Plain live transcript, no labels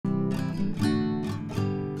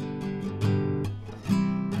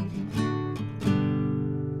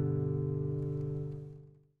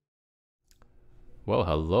Well,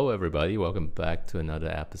 hello everybody. Welcome back to another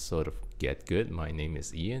episode of Get Good. My name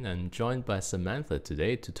is Ian. I'm joined by Samantha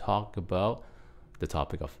today to talk about the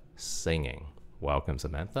topic of singing. Welcome,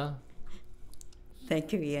 Samantha.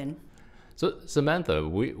 Thank you, Ian. So, Samantha,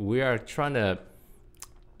 we are trying to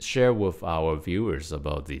share with our viewers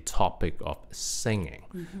about the topic of singing.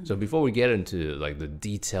 So before we get into like the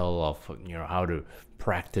detail of how to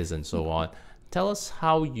practice and so on, tell us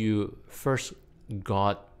how you first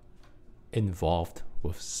got involved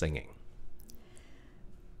with singing.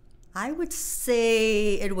 I would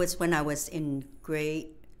say it was when I was in grade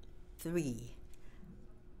 3.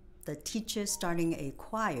 The teacher starting a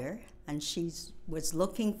choir, and she was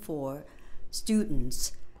looking for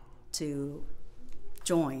students to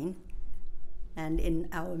join. And in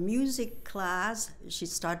our music class, she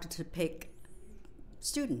started to pick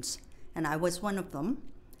students, and I was one of them.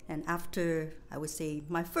 And after, I would say,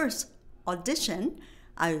 my first audition,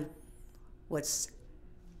 I was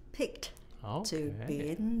picked to be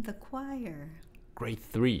in the choir. Grade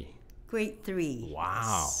 3. Grade 3.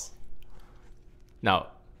 Wow. Yes. Now,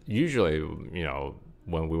 usually,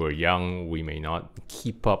 when we were young, we may not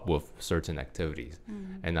keep up with certain activities.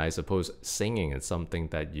 And I suppose singing is something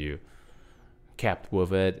that you kept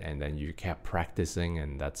with it and then you kept practicing,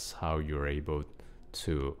 and that's how you're able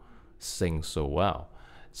to sing so well.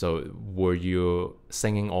 So were you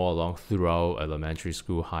singing all along throughout elementary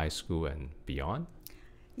school, high school, and beyond?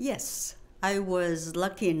 Yes. I was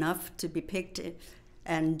lucky enough to be picked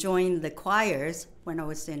and join the choirs when I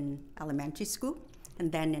was in elementary school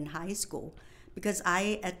and then in high school, because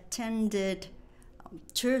I attended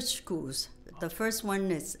church schools. The first one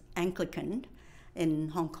is Anglican in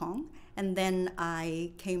Hong Kong, and then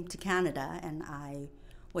I came to Canada and I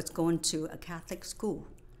was going to a Catholic school.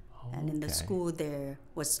 And in the school there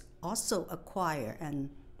was also a choir, and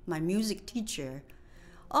my music teacher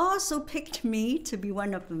also picked me to be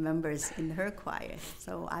one of the members in her choir.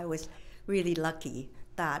 So I was really lucky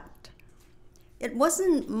that it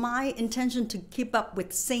wasn't my intention to keep up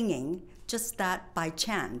with singing, just that by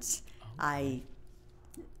chance I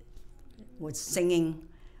was singing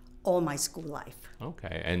all my school life.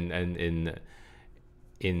 Okay, and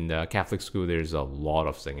in the Catholic school, there's a lot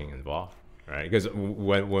of singing involved, right? Because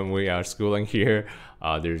when we are schooling here,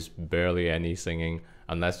 there's barely any singing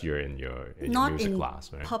unless you're in your music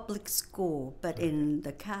class, right? Not in public school, but in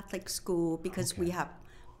the Catholic school, because we have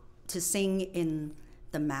to sing in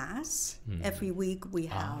the Mass. Every week we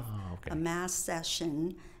have a Mass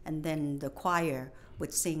session, and then the choir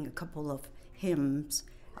would sing a couple of hymns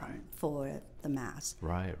for the Mass.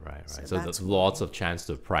 Right. So there's lots of chance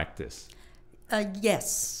to practice.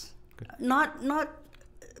 Yes. Not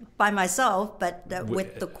by myself, but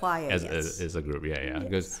with the choir. As a group, yeah.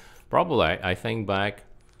 Because probably I think back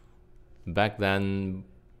then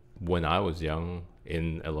when I was young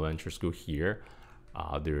in elementary school here,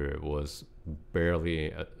 there was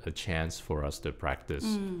barely a chance for us to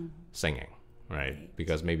practice singing, right?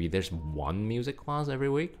 Because maybe there's one music class every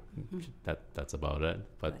week. That's about it.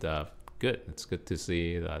 But good. It's good to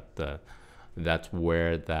see that that's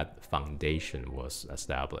where that foundation was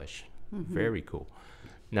established. Very cool.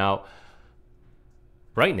 Now,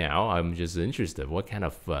 right now, I'm just interested, what kind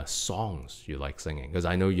of songs you like singing? Because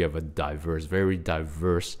I know you have a very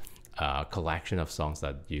diverse collection of songs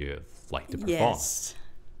that you like to perform. Yes.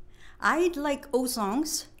 I like old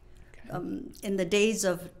songs. In the days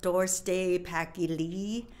of Doris Day, Peggy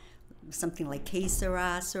Lee, something like Que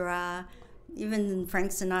Sera, Sera, even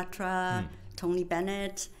Frank Sinatra, Tony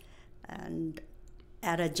Bennett, and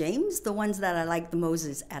Etta James. The ones that I like the most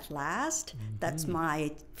is At Last. That's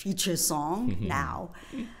my feature song now.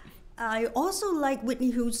 I also like Whitney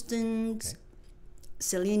Houston's,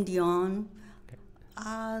 Celine Dion.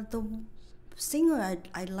 The singer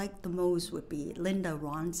I like the most would be Linda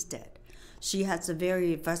Ronstadt. She has a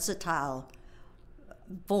very versatile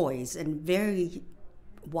voice and very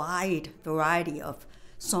wide variety of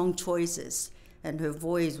song choices, and her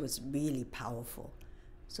voice was really powerful.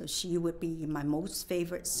 So she would be my most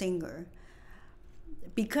favorite singer.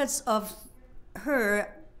 Because of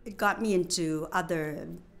her, it got me into other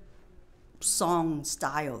song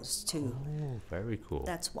styles too. Oh, very cool.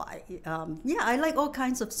 That's why. I like all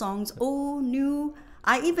kinds of songs, old, new.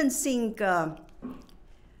 I even sing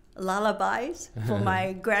lullabies for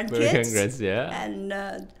my grandkids.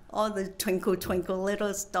 And all the Twinkle, Twinkle,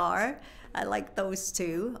 Little Star. I like those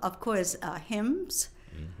too. Of course, hymns.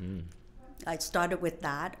 I started with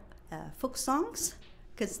that. Folk songs,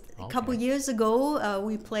 because a couple years ago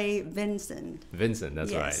we played Vincent. Vincent,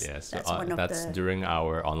 that's right. Yes, that's during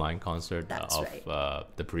our online concert of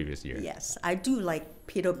the previous year. Yes, I do like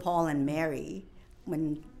Peter, Paul, and Mary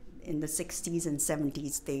when in the 60s and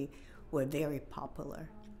 70s, they were very popular.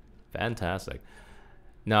 Fantastic.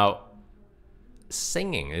 Now,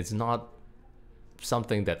 singing is not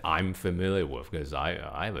something that I'm familiar with because I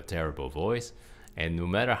have a terrible voice. And no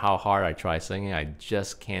matter how hard I try singing, I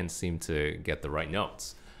just can't seem to get the right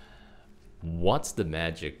notes. What's the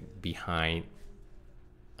magic behind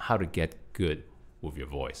how to get good with your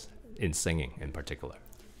voice in singing in particular?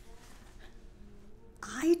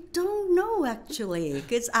 I don't know actually,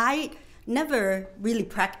 because I never really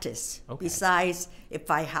practice. Okay. Besides, if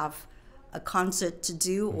I have a concert to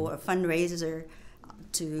do or a fundraiser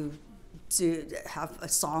to have a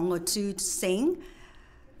song or two to sing,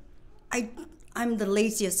 I'm the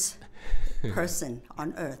laziest person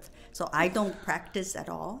on earth, so I don't practice at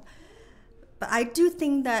all. But I do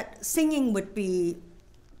think that singing would be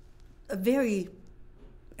a very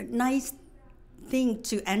nice thing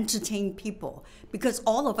to entertain people, because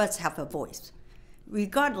all of us have a voice.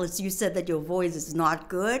 Regardless, you said that your voice is not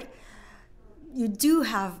good, you do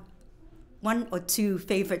have one or two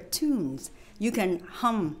favorite tunes. You can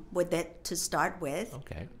hum with it to start with.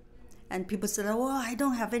 Okay. And people say, oh, I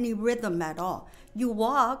don't have any rhythm at all. You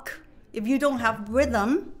walk. If you don't have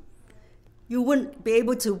rhythm, you wouldn't be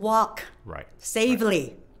able to walk Right.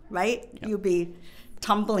 safely, right? Yep. You'll be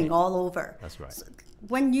tumbling all over. That's right. So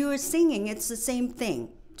when you're singing, it's the same thing.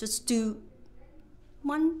 Just do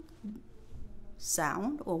one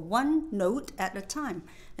sound or one note at a time,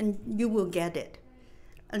 and you will get it.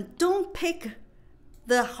 And don't pick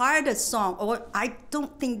the hardest song, or I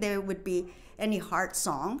don't think there would be any hard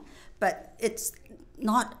song, but it's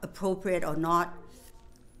not appropriate or not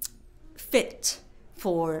fit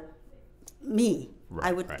for me. Right,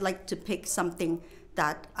 I would right. like to pick something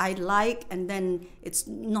that I like, and then it's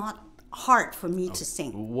not hard for me to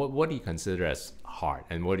sing. What do you consider as hard,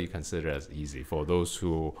 and what do you consider as easy for those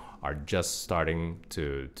who are just starting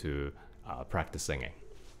to practice singing?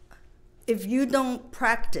 If you don't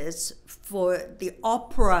practice for the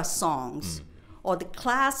opera songs or the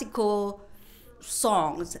classical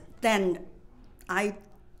songs, then I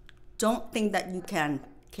don't think that you can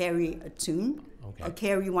carry a tune Okay. or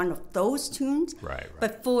carry one of those tunes. Right.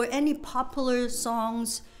 But for any popular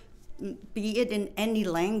songs, be it in any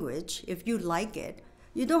language, if you like it,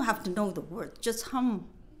 you don't have to know the words. Just hum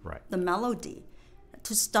Right. the melody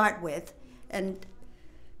to start with, and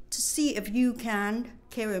to see if you can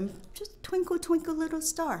carry them. Just Twinkle, Twinkle, Little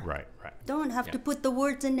Star. Right. Right. Don't have Yeah. to put the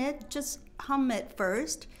words in it. Just hum it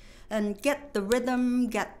first and get the rhythm,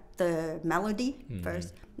 get the melody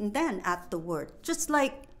first, and then add the word. Just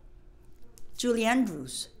like Julie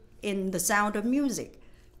Andrews in The Sound of Music.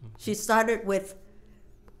 She started with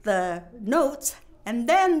the notes and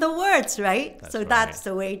then the words, right? That's So right. that's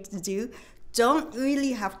the way to do. Don't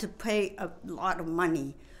really have to pay a lot of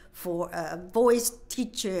money for a voice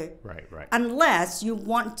teacher, Right. Right. unless you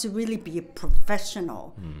want to really be a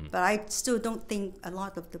professional. But I still don't think a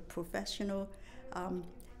lot of the professional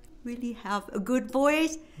really have a good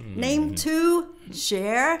voice. Name two: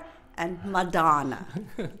 Cher and Madonna.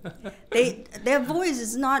 Their voice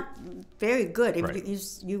is not very good. If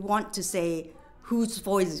Right. you want to say whose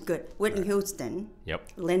voice is good, Whitney Houston, Yep.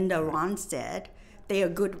 Linda Ronstadt, they are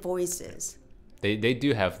good voices. They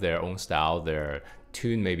do have their own style. Their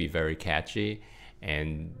tune may be very catchy,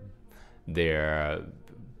 and their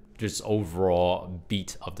just overall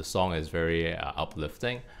beat of the song is very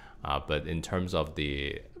uplifting. But in terms of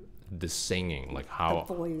the singing, like The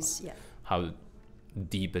voice, yeah. how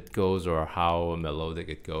deep it goes or how melodic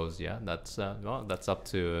it goes, yeah, that's that's up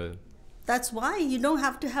to That's why you don't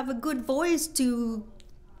have to have a good voice to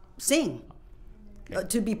sing,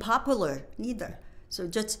 to be popular neither. So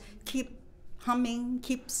just keep humming,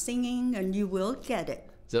 keep singing, and you will get it.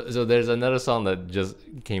 So there's another song that just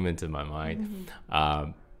came into my mind.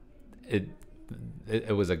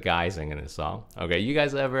 It was a guy singing a song. Okay, you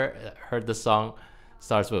guys ever heard the song?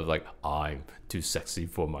 Starts with like, I'm too sexy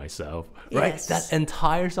for myself, right? Yes. That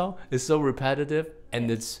entire song is so repetitive, and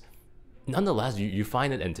it's nonetheless you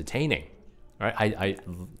find it entertaining, right? I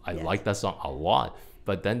Yes. like that song a lot,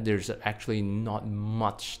 but then there's actually not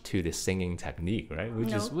much to the singing technique, right?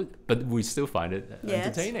 But we still find it Yes.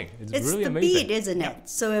 entertaining. It's the really amazing. beat, isn't it?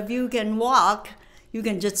 So if you can walk, you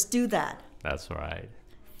can just do that. That's right.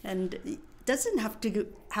 And it doesn't have to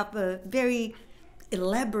have a very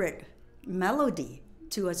elaborate melody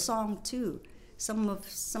to a song too. Some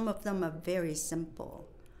of them are very simple.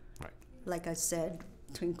 Right. Like I said,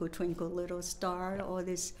 Twinkle Twinkle Little Star, all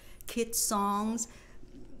these kids songs.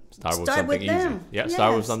 Start with Start something with easy. them. Yeah, Yeah,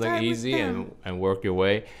 start with something start with easy them. and work your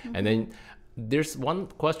way. And then there's one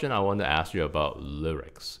question I want to ask you about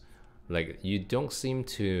lyrics. Like, you don't seem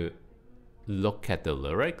to look at the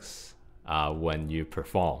lyrics when you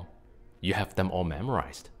perform, you have them all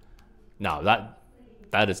memorized. Now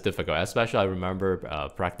that is difficult. Especially I remember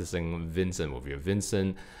practicing Vincent with you.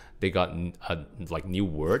 Vincent, they got like new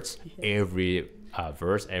words every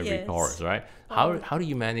verse, every Yes. chorus, right? How do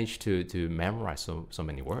you manage to memorize so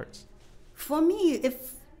many words? For me,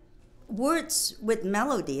 if words with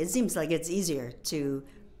melody, it seems like it's easier to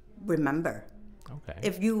remember. Okay.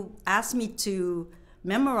 If you ask me to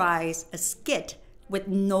memorize a skit with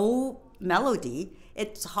no melody,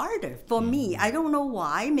 it's harder for me. I don't know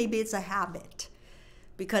why. Maybe it's a habit.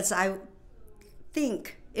 Because I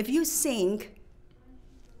think if you sing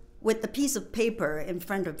with a piece of paper in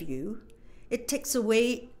front of you, it takes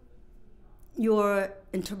away your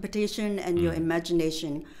interpretation and your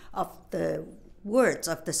imagination of the words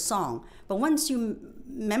of the song. But once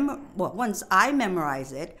once I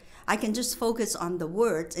memorize it, I can just focus on the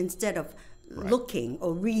words instead of looking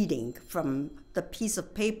or reading from the piece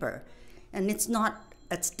of paper, and it's not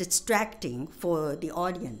as distracting for the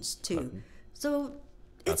audience too. So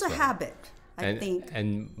it's a habit, I think.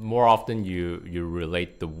 And more often you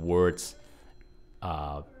relate the words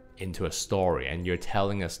into a story, and you're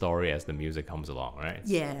telling a story as the music comes along, right?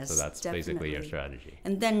 Yes, So that's basically your definitely. strategy.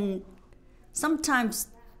 And then sometimes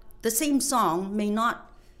the same song may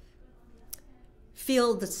not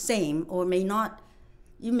feel the same, or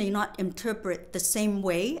you may not interpret the same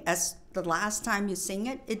way as the last time you sing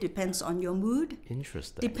it. It depends on your mood.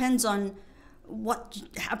 Interesting. Depends on what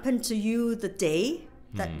happened to you the day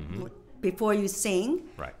that before you sing.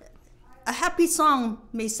 Right. A happy song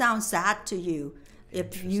may sound sad to you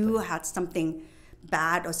if you had something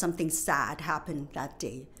bad or something sad happen that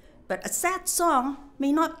day. But a sad song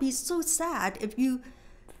may not be so sad if you,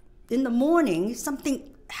 in the morning, something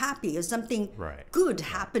happy or something good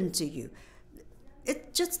happened to you.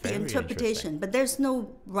 It's just the Very interpretation, interesting. but there's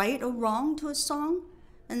no right or wrong to a song.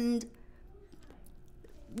 And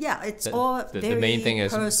yeah, it's all the very main thing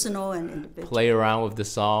is personal and individual. Play around with the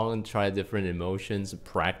song, try different emotions,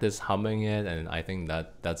 practice humming it, and I think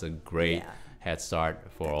that's a great Yeah. head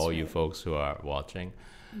start for That's all you right. folks who are watching.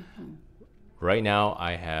 Right now,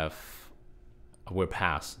 we're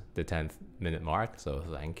past the 10th minute mark, so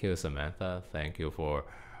thank you, Samantha. Thank you for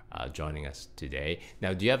joining us today.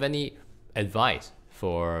 Now, do you have any advice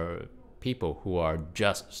for people who are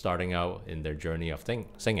just starting out in their journey of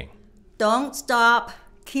singing? Don't stop.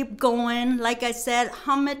 Keep going. Like I said,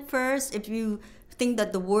 hum it first. If you think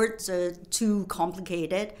that the words are too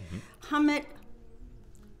complicated, hum it.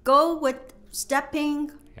 Go with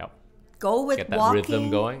stepping. Yep. Go with Get that walking.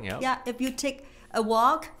 rhythm going, yep. Yeah, if you take a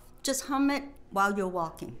walk, just hum it while you're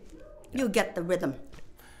walking. You'll get the rhythm.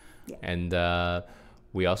 And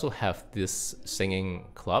we also have this singing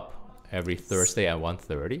club every Thursday at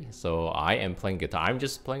 1:30. So I am playing guitar. I'm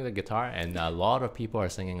just playing the guitar, and a lot of people are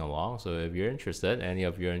singing along. So if you're interested, any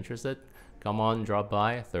of you are interested, come on, drop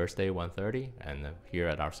by Thursday 1:30 and here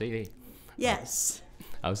at our city. Yes.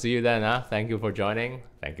 I'll see you then. Thank you for joining.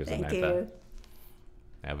 Thank you, Thank Samantha. you.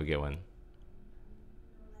 Have a good one.